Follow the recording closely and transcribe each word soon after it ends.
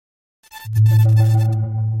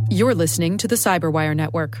You're listening to the Cyberwire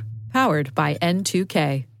Network, powered by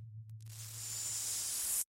N2K.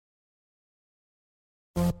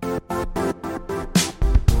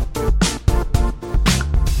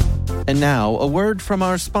 And now, a word from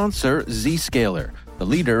our sponsor, Zscaler, the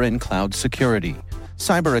leader in cloud security.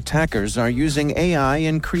 Cyber attackers are using AI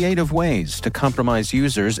in creative ways to compromise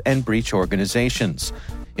users and breach organizations.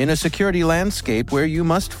 In a security landscape where you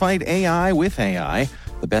must fight AI with AI,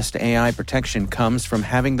 the best AI protection comes from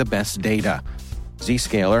having the best data.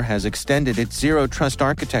 Zscaler has extended its zero-trust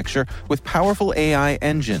architecture with powerful AI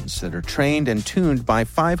engines that are trained and tuned by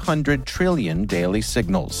 500 trillion daily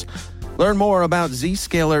signals. Learn more about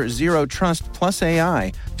Zscaler Zero Trust Plus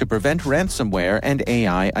AI to prevent ransomware and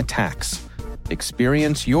AI attacks.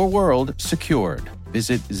 Experience your world secured.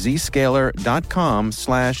 Visit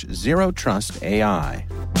zscaler.com/zerotrustai.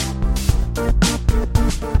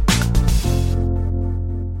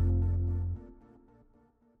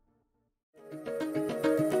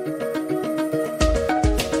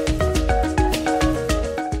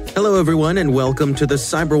 Hello, everyone, and welcome to the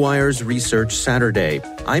CyberWire's Research Saturday.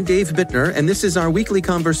 I'm Dave Bittner, and this is our weekly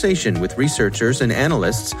conversation with researchers and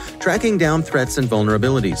analysts tracking down threats and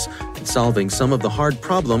vulnerabilities and solving some of the hard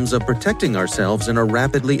problems of protecting ourselves in a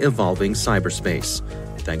rapidly evolving cyberspace.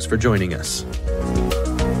 Thanks for joining us.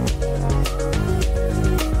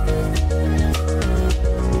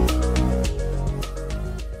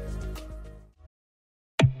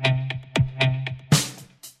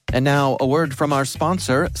 And now, a word from our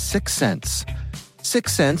sponsor, 6sense.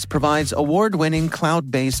 6sense provides award-winning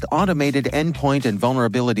cloud-based automated endpoint and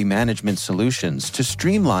vulnerability management solutions to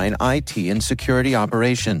streamline IT and security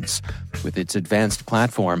operations. With its advanced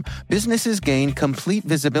platform, businesses gain complete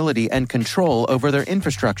visibility and control over their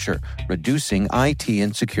infrastructure, reducing IT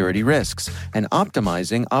and security risks and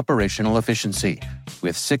optimizing operational efficiency.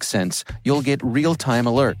 With 6sense, you'll get real-time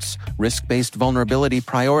alerts, risk-based vulnerability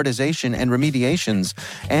prioritization and remediations,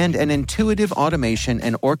 and an intuitive automation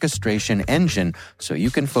and orchestration engine so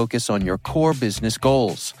you can focus on your core business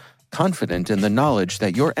goals, confident in the knowledge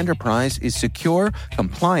that your enterprise is secure,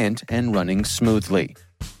 compliant, and running smoothly.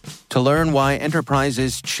 To learn why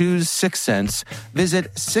enterprises choose 6sense,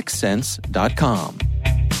 visit 6sense.com.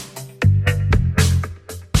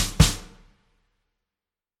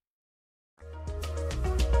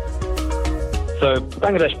 So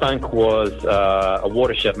Bangladesh Bank was a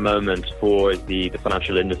watershed moment for the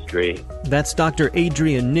financial industry. That's Dr.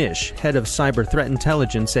 Adrian Nish, head of cyber threat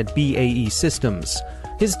intelligence at BAE Systems.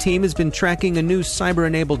 His team has been tracking a new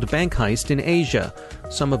cyber-enabled bank heist in Asia.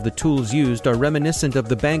 Some of the tools used are reminiscent of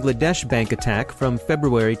the Bangladesh bank attack from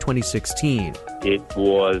February 2016. It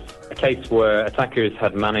was a case where attackers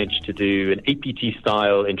had managed to do an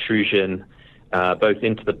APT-style intrusion both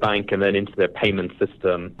into the bank and then into their payment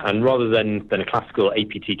system. And rather than a classical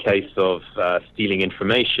APT case of stealing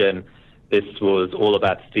information, this was all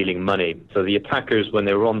about stealing money. So the attackers, when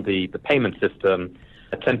they were on the payment system,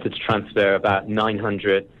 attempted to transfer about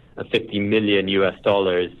 $950 million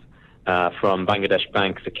from Bangladesh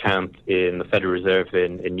Bank's account in the Federal Reserve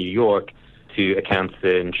in New York to accounts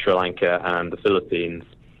in Sri Lanka and the Philippines.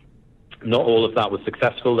 Not all of that was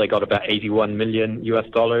successful. They got about $81 million.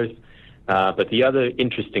 But the other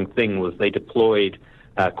interesting thing was they deployed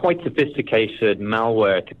quite sophisticated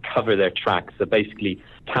malware to cover their tracks. So basically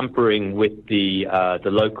tampering with the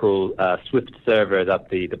local Swift server that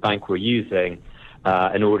the bank were using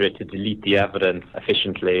in order to delete the evidence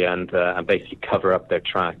efficiently and basically cover up their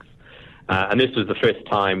tracks. And this was the first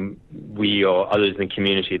time we or others in the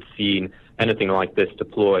community had seen anything like this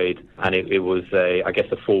deployed, and it was a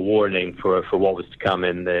forewarning for what was to come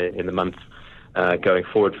in the months going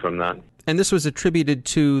forward from that. And this was attributed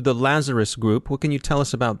to the Lazurus group. What can you tell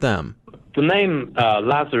us about them? The name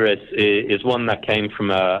Lazurus is one that came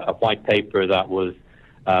from a white paper that was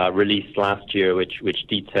released last year, which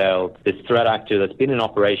detailed this threat actor that's been in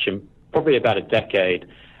operation probably about a decade.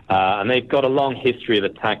 And they've got a long history of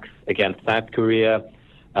attacks against South Korea,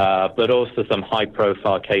 but also some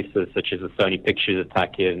high-profile cases such as the Sony Pictures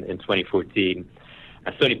attack in 2014.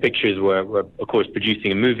 Sony Pictures were, of course,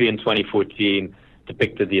 producing a movie in 2014,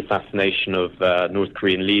 depicted the assassination of North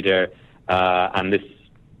Korean leader, and this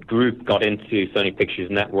group got into Sony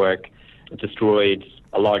Pictures network, destroyed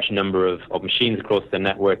a large number of machines across the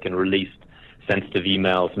network, and released sensitive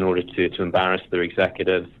emails in order to embarrass their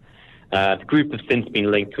executives. The group has since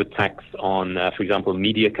been linked to attacks on, for example,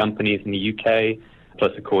 media companies in the UK,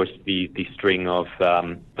 plus, of course, the string of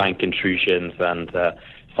bank intrusions and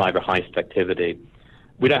cyber heist activity.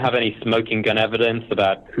 We don't have any smoking gun evidence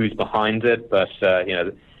about who's behind it, but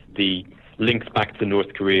the links back to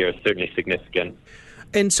North Korea are certainly significant.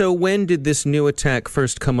 And so when did this new attack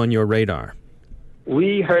first come on your radar?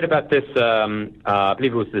 We heard about this, I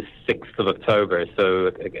believe it was the 6th of October, so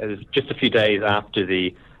it was just a few days after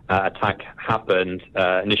the attack happened.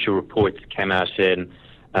 Initial reports came out in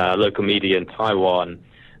local media in Taiwan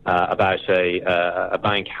about a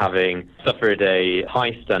bank having suffered a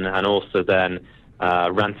heist and also then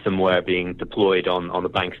ransomware being deployed on the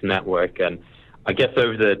bank's network. And I guess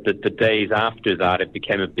over the days after that, it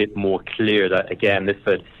became a bit more clear that, again, this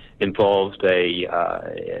had involved a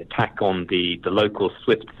attack on the local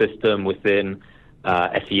SWIFT system within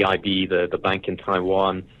SEIB, the bank in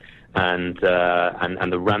Taiwan, and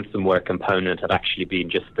the ransomware component had actually been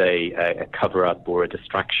just a cover-up or a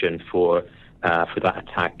distraction for that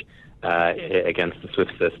attack against the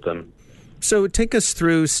SWIFT system. So take us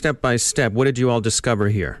through step by step. What did you all discover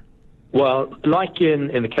here? Well, like in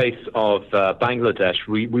the case of Bangladesh,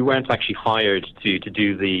 we weren't actually hired to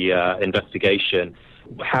do the investigation.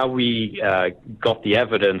 How we got the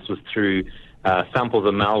evidence was through samples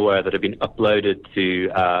of malware that had been uploaded to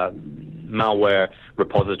malware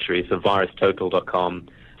repositories, so virustotal.com.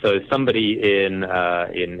 So somebody in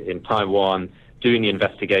Taiwan doing the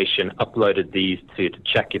investigation uploaded these to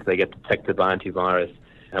check if they get detected by antivirus.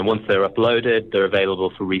 And once they're uploaded, they're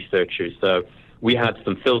available for researchers. So we had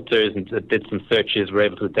some filters and did some searches. We were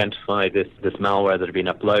able to identify this malware that had been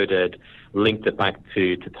uploaded, linked it back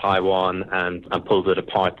to Taiwan, and pulled it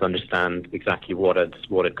apart to understand exactly what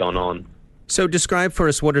had gone on. So describe for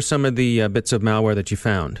us what are some of the bits of malware that you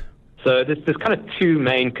found. So there's kind of two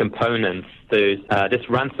main components. There's this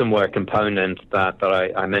ransomware component that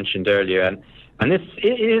I mentioned earlier, and this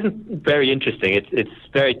isn't very interesting. It's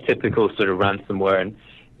very typical sort of ransomware, and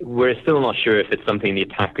we're still not sure if it's something the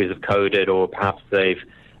attackers have coded or perhaps they've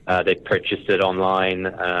purchased it online.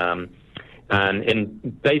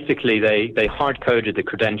 And basically, they hard-coded the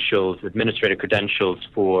credentials, administrator credentials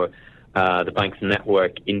for the bank's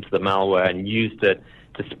network into the malware and used it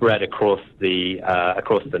to spread across the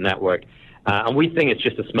network. And we think it's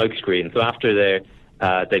just a smokescreen. So after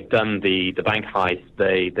they've done the bank heist,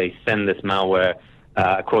 they send this malware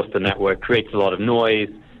across the network, creates a lot of noise,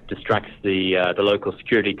 distracts the local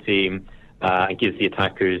security team, and gives the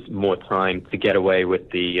attackers more time to get away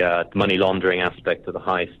with the money laundering aspect of the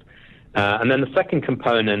heist. And then the second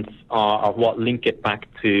components are what link it back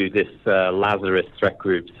to this Lazurus threat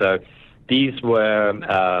group. So these were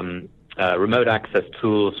remote access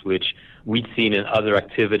tools which we'd seen in other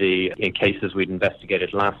activity in cases we'd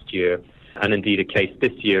investigated last year, and indeed a case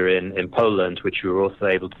this year in Poland, which we were also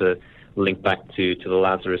able to link back to the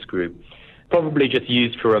Lazurus group. Probably just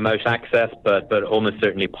used for remote access, but almost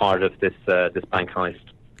certainly part of this bank heist.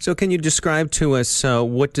 So can you describe to us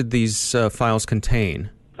what did these files contain?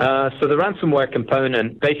 So the ransomware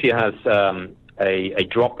component basically has a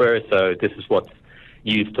dropper, so this is what's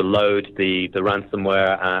used to load the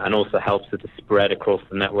ransomware and also helps it to spread across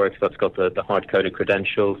the network, so it's got the hard-coded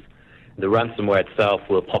credentials. The ransomware itself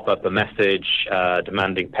will pop up a message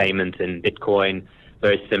demanding payment in Bitcoin,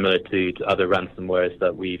 very similar to other ransomwares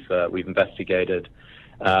that we've investigated.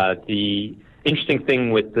 The interesting thing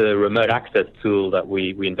with the remote access tool that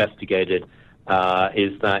we investigated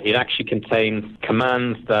is that it actually contains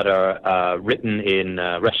commands that are written in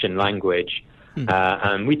Russian language.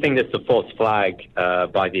 And we think this is a false flag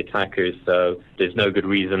by the attackers, so there's no good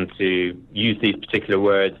reason to use these particular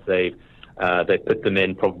words. They put them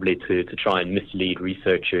in probably to try and mislead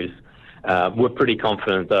researchers. We're pretty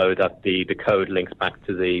confident, though, that the code links back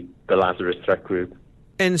to the Lazurus threat group.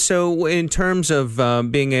 And so in terms of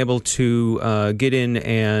being able to get in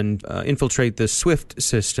and infiltrate the SWIFT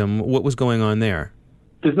system, what was going on there?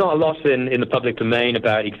 There's not a lot in the public domain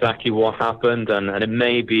about exactly what happened, and it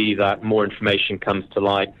may be that more information comes to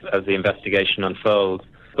light as the investigation unfolds.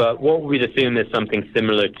 But what we'd assume is something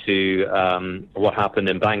similar to what happened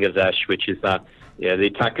in Bangladesh, which is that the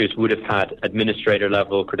attackers would have had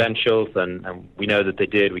administrator-level credentials, and we know that they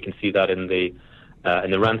did. We can see that in the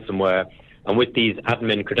ransomware. And with these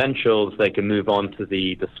admin credentials, they can move on to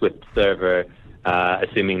the SWIFT server,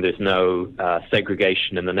 assuming there's no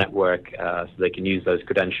segregation in the network, so they can use those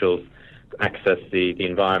credentials to access the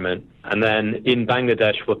environment. And then in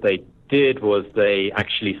Bangladesh, what they did was they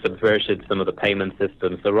actually subverted some of the payment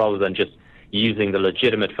systems. So rather than just using the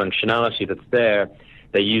legitimate functionality that's there,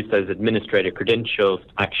 they used those administrator credentials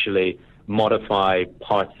to actually modify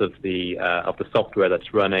parts of the software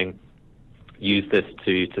that's running, use this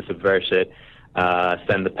to subvert it,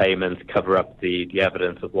 send the payments, cover up the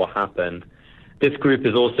evidence of what happened. This group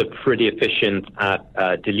is also pretty efficient at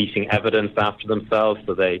deleting evidence after themselves,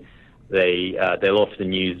 so they They'll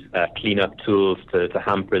often use cleanup tools to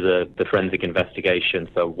hamper the forensic investigation,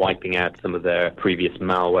 so wiping out some of their previous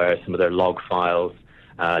malware, some of their log files,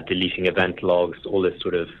 deleting event logs, all this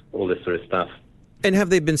sort of stuff. And have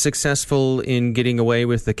they been successful in getting away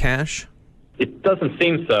with the cash? It doesn't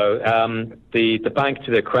seem so. The bank,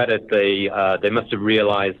 to their credit, they must have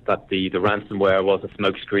realized that the ransomware was a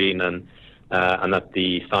smokescreen and that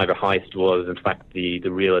the cyber heist was, in fact, the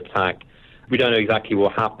real attack. We don't know exactly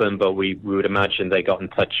what happened, but we would imagine they got in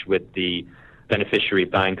touch with the beneficiary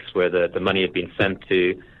banks where the money had been sent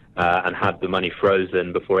to and had the money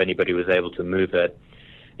frozen before anybody was able to move it.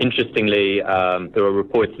 Interestingly, there were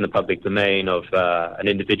reports in the public domain of an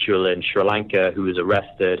individual in Sri Lanka who was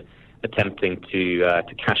arrested attempting to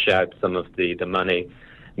cash out some of the money.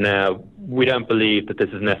 Now, we don't believe that this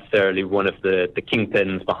is necessarily one of the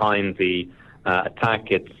kingpins behind the attack.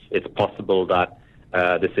 It's possible that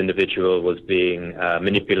this individual was being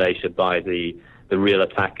manipulated by the real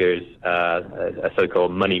attackers, a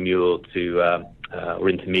so-called money mule or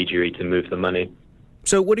intermediary to move the money.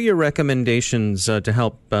 So what are your recommendations to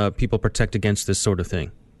help people protect against this sort of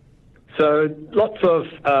thing? So lots of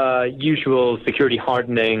usual security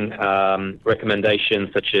hardening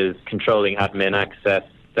recommendations, such as controlling admin access,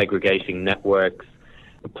 segregating networks,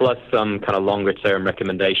 plus some kind of longer-term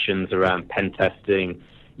recommendations around pen testing,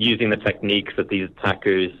 using the techniques that these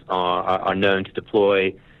attackers are known to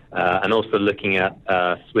deploy, and also looking at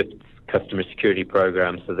SWIFT's customer security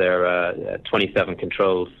program, so their 27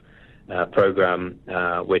 controls program,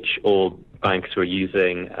 which all banks who are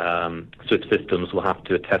using SWIFT systems will have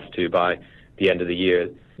to attest to by the end of the year.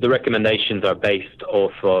 The recommendations are based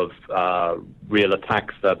off of real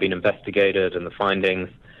attacks that have been investigated and the findings,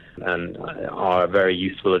 and are very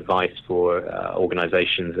useful advice for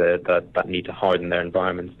organizations that need to harden their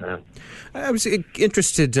environments now. I was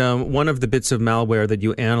interested, one of the bits of malware that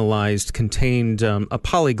you analyzed contained a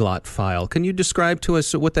polyglot file. Can you describe to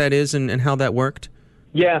us what that is and how that worked?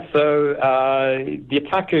 Yeah, so the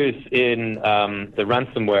attackers in the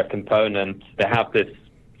ransomware component, they have this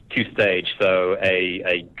two-stage, so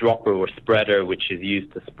a dropper or spreader, which is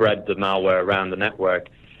used to spread the malware around the network,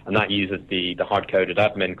 and that uses the hard-coded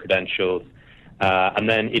admin credentials. And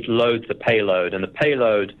then it loads a payload, and the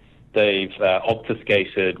payload they've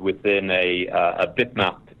obfuscated within a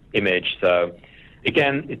bitmap image. So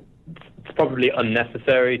again, it's probably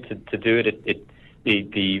unnecessary to do it.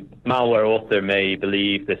 The malware author may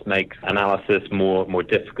believe this makes analysis more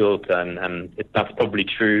difficult, and that's probably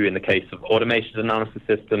true in the case of automated analysis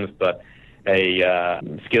systems, but a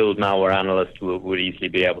skilled malware analyst would easily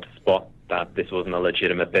be able to spot that this wasn't a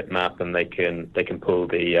legitimate bitmap, and they can pull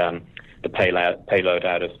the payload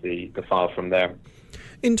out of the file from there.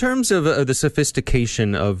 In terms of the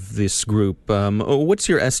sophistication of this group, what's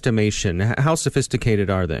your estimation? How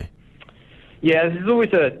sophisticated are they? Yeah, this is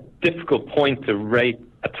always a difficult point to rate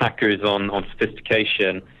attackers on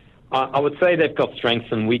sophistication. I would say they've got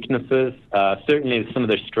strengths and weaknesses. Certainly some of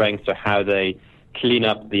their strengths are how they clean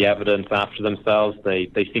up the evidence after themselves.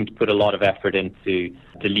 They seem to put a lot of effort into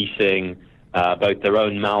deleting both their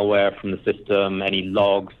own malware from the system, any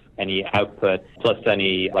logs, any output, plus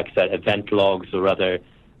any, like I said, event logs or other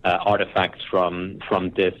artifacts from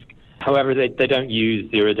disk. However, they don't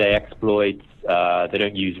use zero-day exploits. They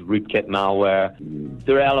don't use rootkit malware.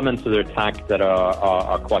 There are elements of their attack that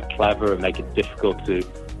are quite clever and make it difficult to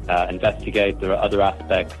investigate. There are other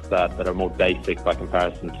aspects that are more basic by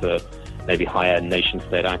comparison to maybe high-end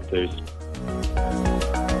nation-state actors.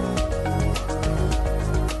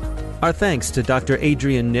 Our thanks to Dr.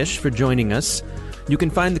 Adrian Nish for joining us. You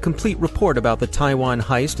can find the complete report about the Taiwan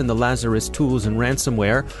heist and the Lazurus tools and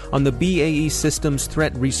ransomware on the BAE Systems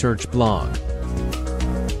Threat Research blog.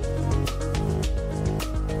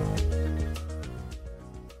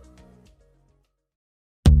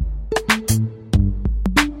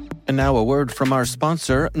 And now a word from our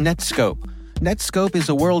sponsor, Netskope. Netskope is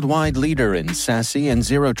a worldwide leader in SASE and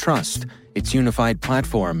Zero Trust. Its unified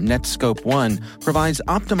platform, Netskope One, provides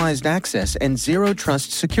optimized access and Zero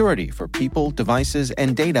Trust security for people, devices,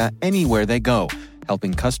 and data anywhere they go,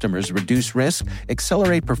 helping customers reduce risk,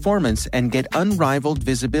 accelerate performance, and get unrivaled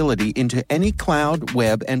visibility into any cloud,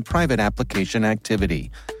 web, and private application activity.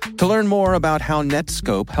 To learn more about how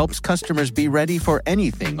Netskope helps customers be ready for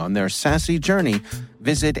anything on their SASE journey,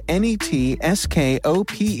 visit netskope.com.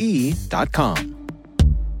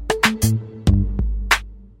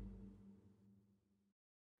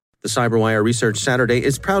 The CyberWire Research Saturday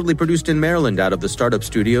is proudly produced in Maryland out of the startup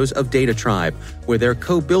studios of Data Tribe, where they're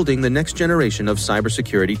co-building the next generation of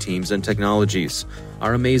cybersecurity teams and technologies.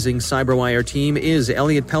 Our amazing CyberWire team is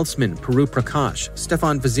Elliot Peltzman, Puru Prakash,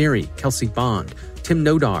 Stefan Vaziri, Kelsey Bond, Tim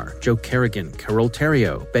Nodar, Joe Kerrigan, Carol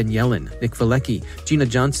Terrio, Ben Yellen, Nick Valecki, Gina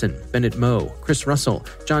Johnson, Bennett Moe, Chris Russell,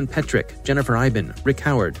 John Petrick, Jennifer Iben, Rick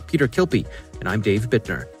Howard, Peter Kilpie, and I'm Dave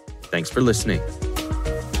Bittner. Thanks for listening.